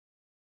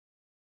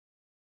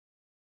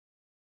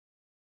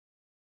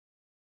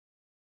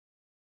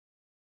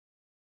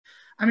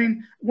I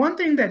mean, one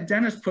thing that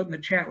Dennis put in the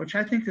chat, which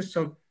I think is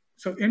so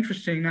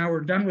interesting. Now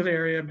we're done with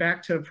area,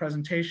 back to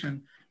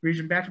presentation,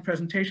 region, back to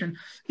presentation.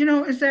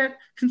 Is that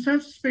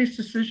consensus-based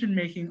decision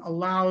making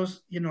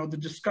allows the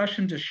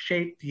discussion to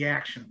shape the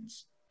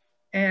actions.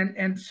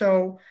 And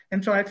so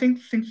I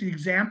think the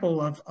example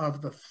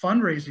of the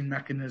fundraising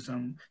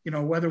mechanism,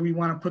 whether we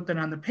want to put that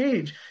on the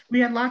page, we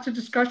had lots of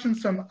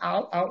discussions, some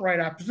outright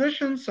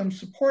opposition, some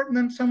support, and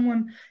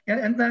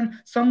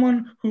then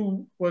someone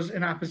who was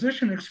in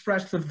opposition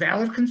expressed the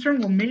valid concern.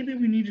 Well, maybe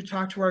we need to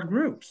talk to our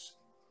groups,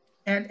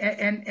 and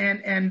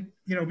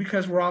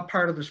because we're all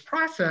part of this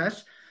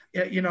process,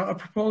 a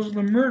proposal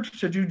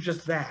emerged to do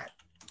just that,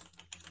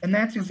 and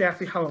that's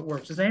exactly how it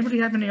works. Does anybody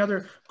have any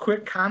other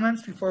quick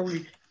comments before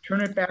we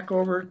turn it back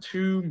over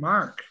to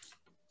Mark?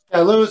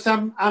 Louis,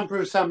 I'm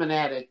Bruce. I'm an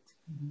addict.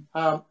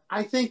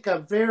 I think a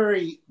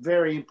very,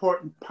 very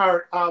important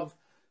part of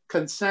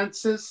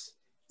consensus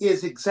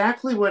is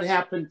exactly what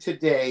happened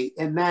today,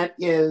 and that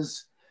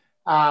is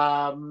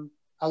a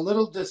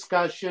little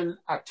discussion,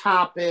 a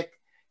topic,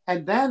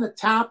 and then a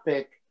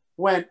topic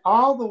went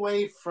all the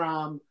way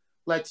from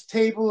let's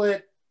table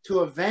it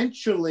to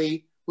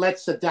eventually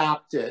let's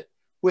adopt it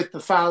with the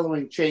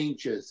following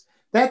changes.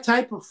 That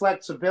type of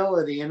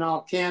flexibility, in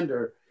all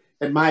candor,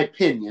 in my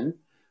opinion,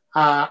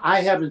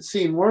 I haven't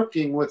seen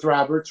working with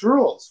Robert's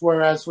rules,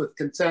 whereas with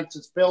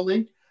consensus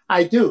building,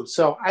 I do.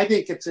 So I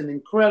think it's an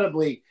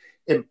incredibly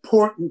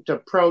important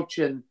approach,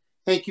 and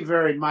thank you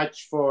very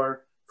much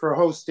for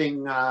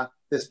hosting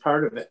this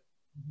part of it.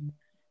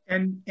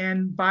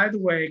 And by the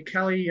way,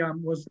 Kelly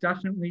was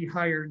definitely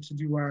hired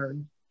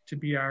to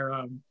be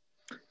our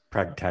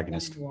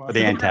protagonist or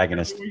the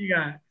antagonist. What do you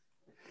got?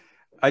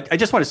 I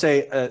just want to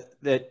say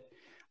that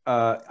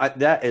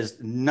that is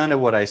none of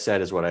what I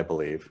said is what I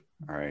believe.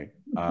 All right.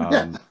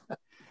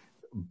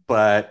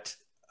 But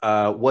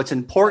what's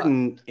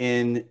important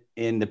in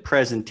the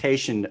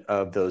presentation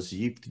of those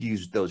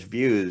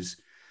views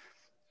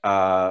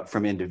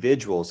from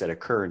individuals that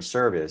occur in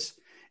service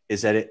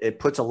is that it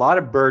puts a lot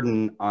of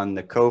burden on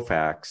the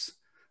COFAX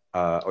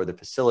or the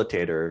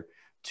facilitator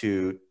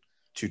to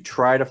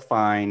try to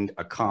find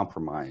a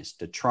compromise,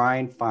 to try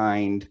and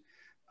find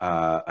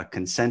a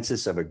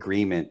consensus of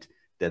agreement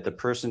that the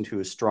person who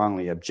is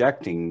strongly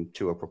objecting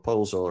to a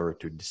proposal or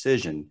to a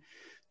decision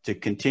to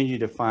continue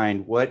to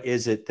find what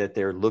is it that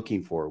they're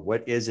looking for,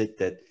 what is it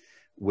that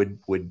would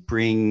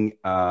bring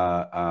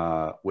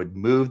would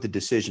move the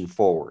decision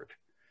forward,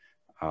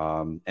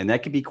 and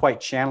that can be quite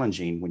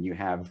challenging when you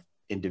have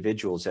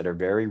individuals that are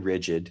very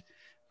rigid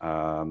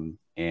and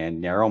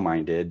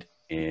narrow-minded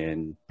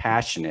and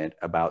passionate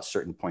about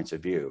certain points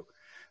of view.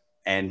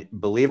 And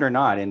believe it or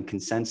not, in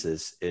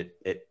consensus,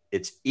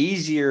 it's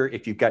easier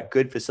if you've got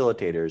good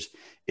facilitators.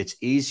 It's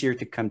easier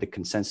to come to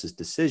consensus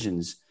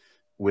decisions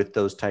with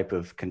those type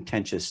of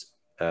contentious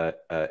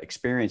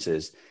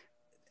experiences,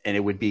 and it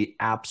would be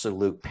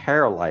absolute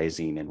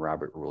paralyzing in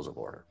Robert Rules of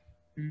Order.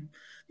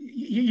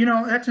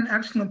 That's an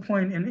excellent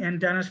point, and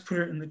Dennis put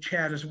it in the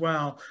chat as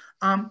well.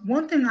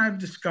 One thing I've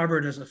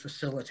discovered as a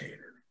facilitator,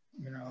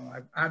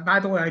 by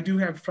the way, I do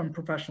have some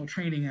professional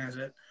training as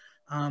it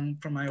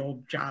from my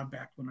old job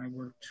back when I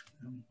worked.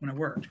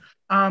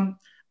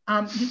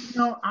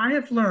 I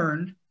have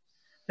learned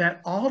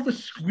that all the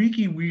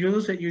squeaky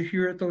wheels that you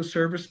hear at those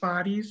service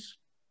bodies,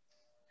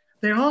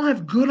 they all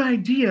have good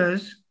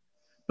ideas,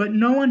 but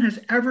no one has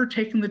ever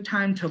taken the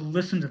time to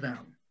listen to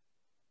them,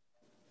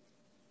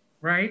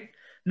 right?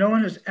 No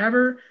one has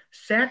ever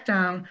sat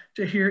down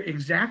to hear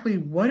exactly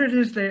what it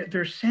is that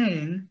they're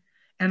saying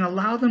and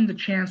allow them the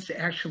chance to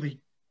actually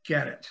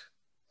get it.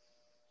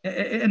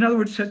 In other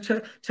words,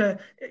 to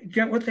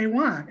get what they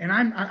want. And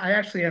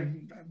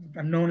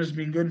I'm known as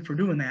being good for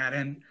doing that.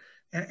 And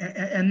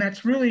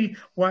that's really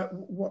why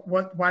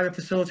the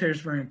facilitator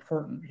is very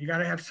important. You got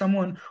to have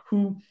someone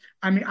who,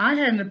 I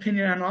had an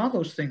opinion on all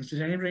those things.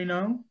 Does anybody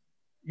know?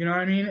 You know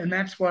what I mean? And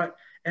that's what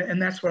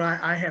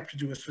I have to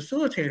do as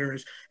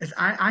facilitators is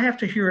I have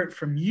to hear it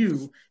from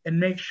you and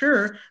make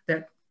sure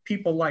that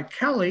people like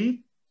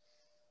Kelly,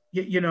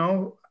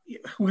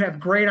 who have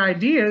great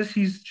ideas,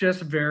 he's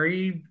just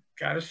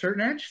got a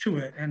certain edge to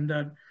it. And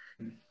there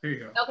you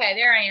go. Okay,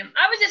 there I am.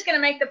 I was just going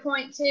to make the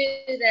point too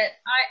that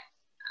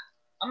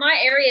my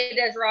area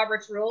does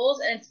Robert's Rules,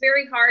 and it's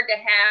very hard to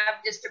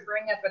have just to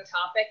bring up a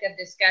topic of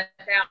discussion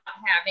without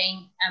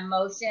having a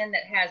motion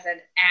that has an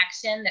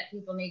action that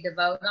people need to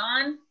vote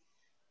on.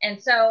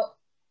 And so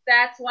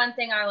that's one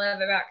thing I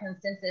love about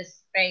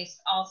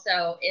consensus-based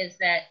also is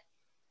that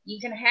you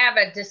can have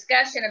a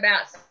discussion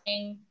about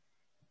something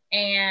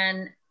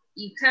and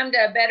you come to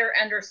a better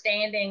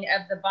understanding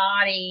of the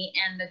body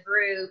and the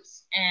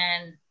groups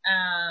and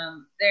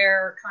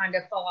their kind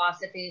of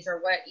philosophies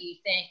or what you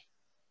think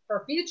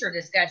for future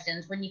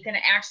discussions when you can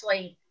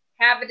actually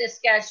have a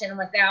discussion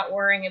without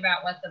worrying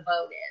about what the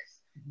vote is.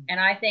 Mm-hmm. And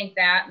I think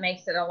that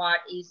makes it a lot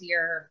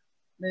easier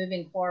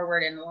moving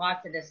forward in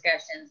lots of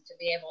discussions to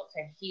be able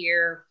to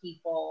hear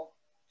people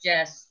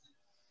just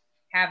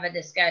have a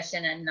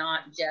discussion and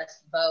not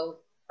just vote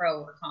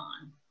pro or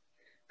con.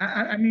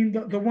 I mean,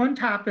 the one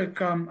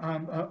topic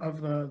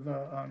of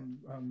the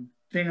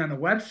thing on the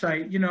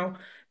website, you know,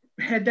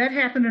 had that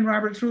happened in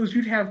Robert's rules,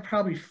 you'd have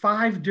probably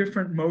 5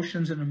 different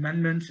motions and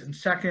amendments and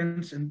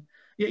seconds, and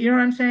you know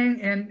what I'm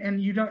saying?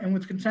 And you don't, and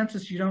with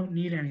consensus, you don't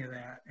need any of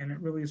that. And it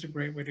really is a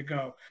great way to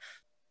go.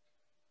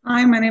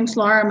 Hi, my name's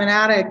Laura. I'm an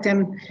addict,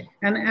 and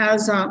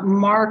as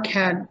Mark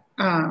had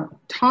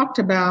talked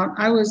about,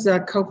 I was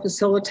a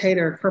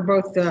co-facilitator for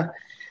both the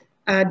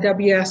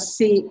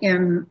WSC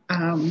in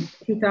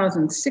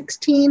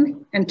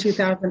 2016 and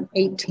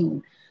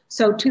 2018.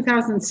 So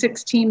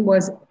 2016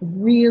 was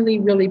really,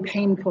 really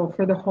painful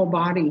for the whole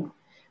body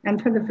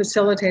and for the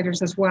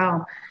facilitators as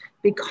well,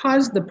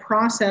 because the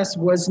process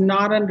was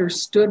not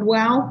understood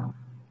well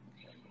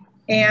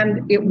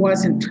and it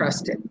wasn't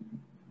trusted.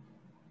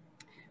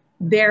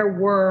 There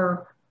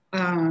were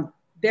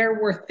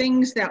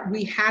things that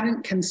we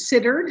hadn't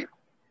considered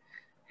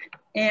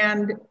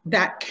and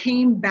that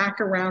came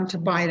back around to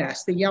bite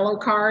us. The yellow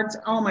cards,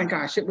 oh my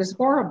gosh, it was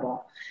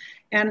horrible.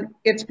 And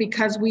it's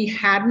because we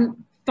hadn't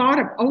thought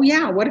of, oh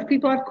yeah, what if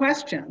people have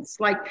questions?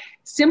 Like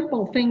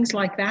simple things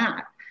like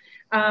that.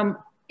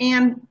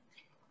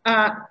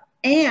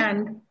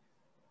 And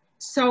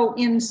so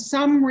in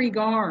some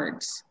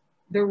regards,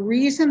 the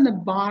reason the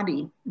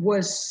body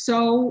was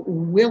so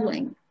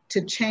willing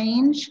to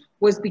change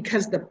was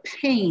because the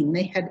pain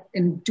they had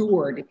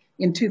endured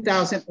in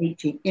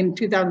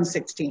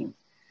 2016,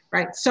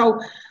 right? So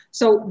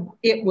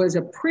it was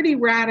a pretty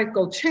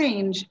radical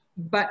change,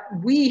 but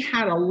we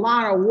had a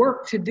lot of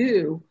work to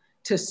do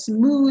to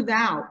smooth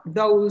out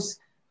those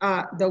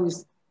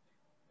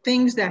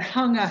things that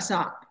hung us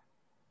up.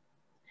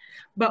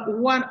 But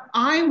what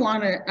I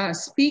want to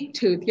speak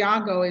to,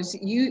 Thiago, is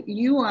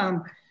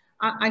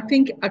I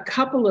think a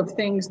couple of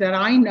things that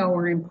I know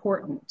are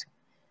important.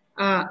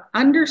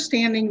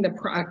 Understanding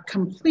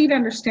complete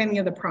understanding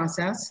of the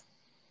process,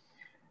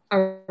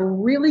 a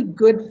really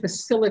good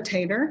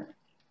facilitator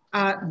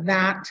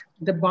that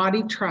the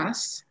body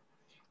trusts,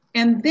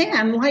 and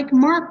then, like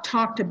Mark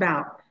talked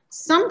about,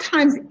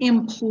 sometimes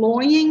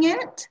employing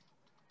it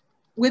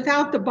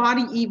without the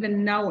body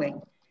even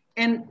knowing.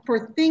 And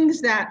for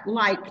things that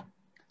like,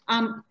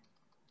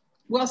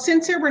 well,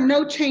 since there were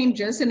no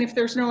changes and if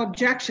there's no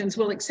objections,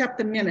 we'll accept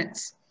the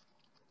minutes.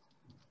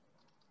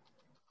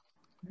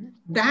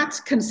 That's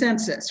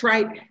consensus,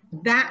 right?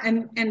 That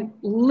and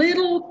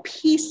little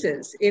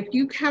pieces, if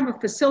you have a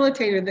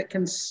facilitator that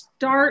can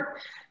start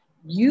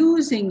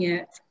using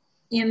it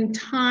in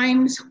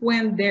times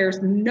when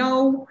there's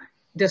no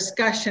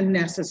discussion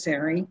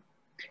necessary,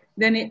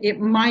 then it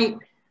might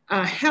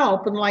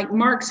help. And like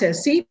Mark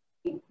says, see,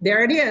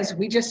 there it is.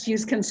 We just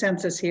use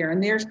consensus here,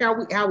 and there's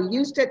how we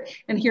used it,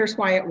 and here's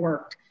why it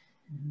worked.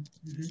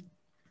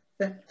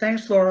 Mm-hmm.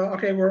 Thanks, Laura.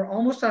 Okay, we're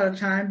almost out of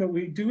time, but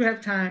we do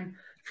have time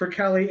for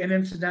Kelly. And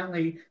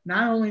incidentally,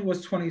 not only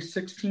was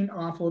 2016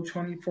 awful,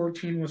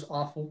 2014 was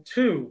awful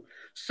too.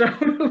 So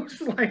it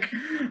was like,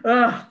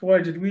 oh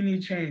boy, did we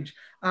need change.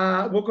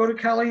 We'll go to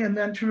Kelly and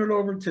then turn it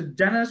over to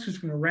Dennis, who's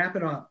going to wrap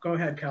it up. Go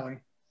ahead, Kelly.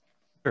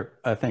 Sure.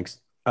 Thanks.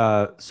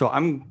 So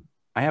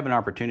I have an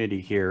opportunity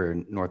here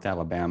in North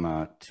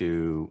Alabama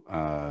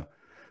to,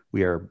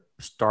 we are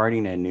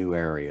starting a new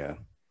area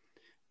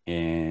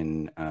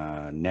in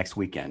next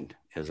weekend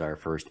is our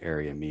first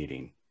area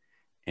meeting.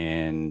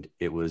 And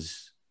it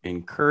was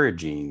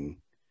encouraging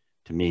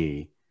to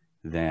me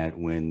that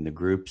when the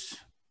groups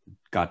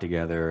got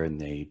together and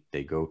they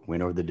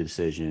went over the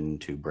decision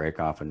to break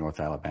off in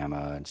North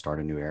Alabama and start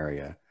a new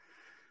area,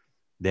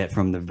 that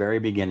from the very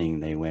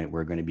beginning, they went,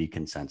 we're going to be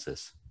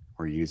consensus.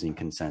 We're using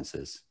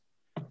consensus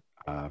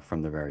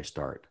from the very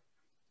start,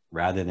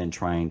 rather than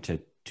trying to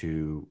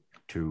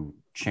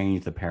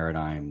change the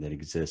paradigm that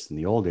exists in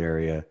the old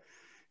area.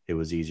 It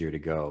was easier to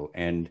go.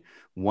 And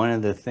one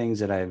of the things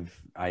that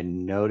I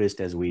noticed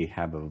as we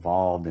have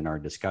evolved in our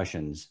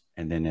discussions,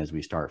 and then as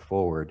we start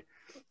forward,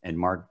 and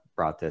Mark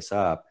brought this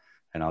up,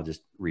 and I'll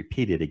just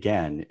repeat it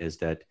again, is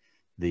that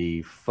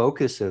the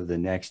focus of the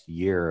next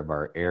year of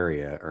our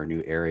area, our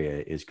new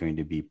area, is going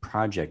to be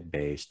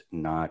project-based,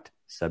 not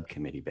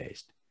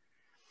subcommittee-based.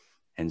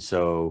 And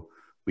so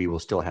we will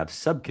still have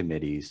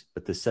subcommittees,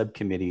 but the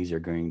subcommittees are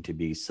going to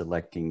be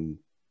selecting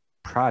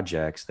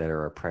projects that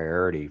are a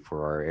priority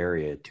for our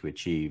area to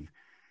achieve,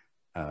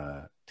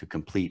 to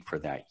complete for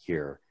that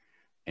year.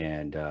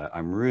 And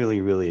I'm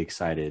really, really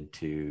excited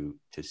to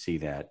see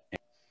that.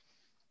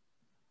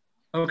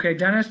 Okay,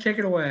 Dennis, take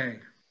it away.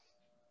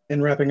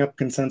 In wrapping up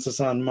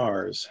consensus on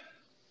Mars,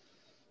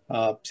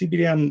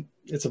 CBDM,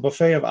 it's a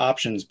buffet of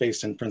options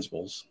based in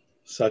principles,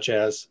 such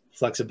as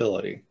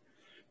flexibility.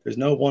 There's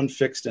no one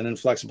fixed and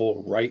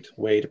inflexible right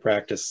way to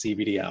practice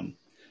CBDM,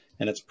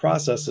 and its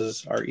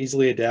processes are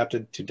easily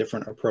adapted to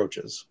different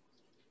approaches.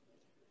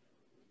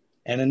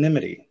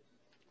 Anonymity.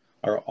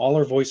 All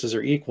our voices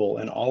are equal,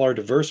 and all our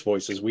diverse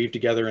voices weave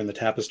together in the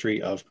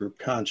tapestry of group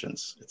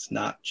conscience. It's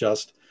not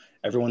just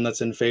everyone that's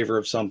in favor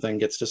of something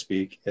gets to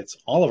speak. It's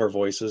all of our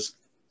voices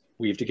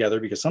weave together,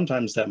 because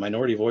sometimes that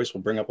minority voice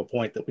will bring up a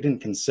point that we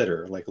didn't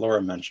consider, like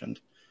Laura mentioned.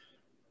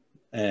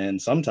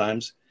 And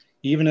sometimes,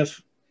 even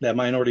if that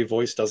minority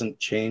voice doesn't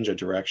change a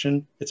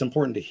direction, it's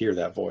important to hear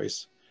that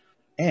voice.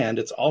 And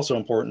it's also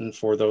important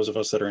for those of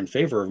us that are in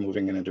favor of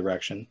moving in a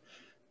direction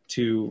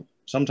to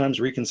sometimes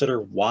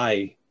reconsider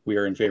why we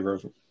are in favor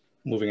of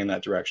moving in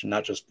that direction,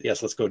 not just,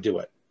 yes, let's go do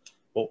it.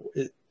 Well,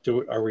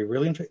 are we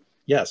really in favor?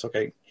 Yes,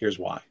 okay, here's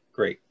why.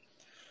 Great.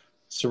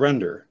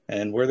 Surrender.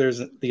 And where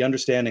there's the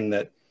understanding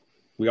that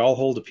we all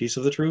hold a piece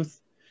of the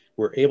truth,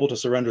 we're able to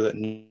surrender that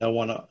no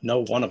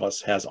one of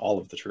us has all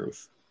of the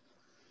truth.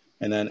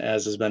 And then,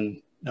 as has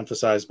been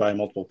emphasized by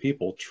multiple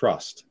people,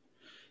 trust.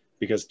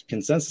 Because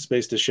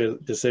consensus-based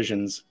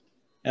decisions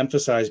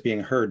emphasize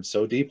being heard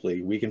so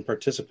deeply, we can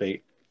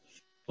participate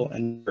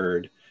and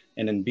heard,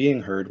 and in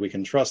being heard, we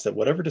can trust that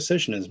whatever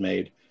decision is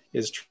made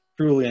is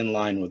truly in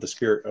line with the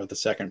spirit of the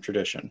second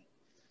tradition.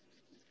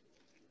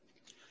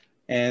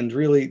 And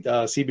really,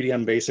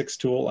 CBDM Basics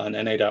tool on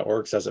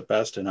NA.org says it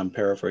best, and I'm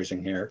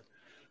paraphrasing here.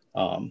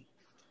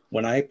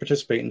 When I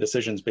participate in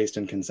decisions based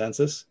in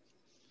consensus,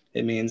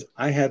 it means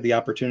I had the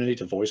opportunity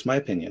to voice my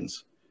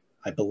opinions.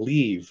 I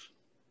believe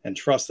and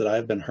trust that I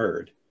have been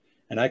heard,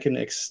 and I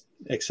can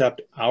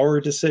accept our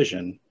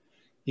decision,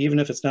 even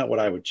if it's not what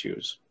I would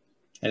choose.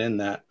 And in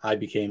that, I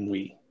became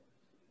we.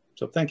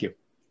 So thank you.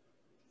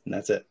 And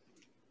that's it.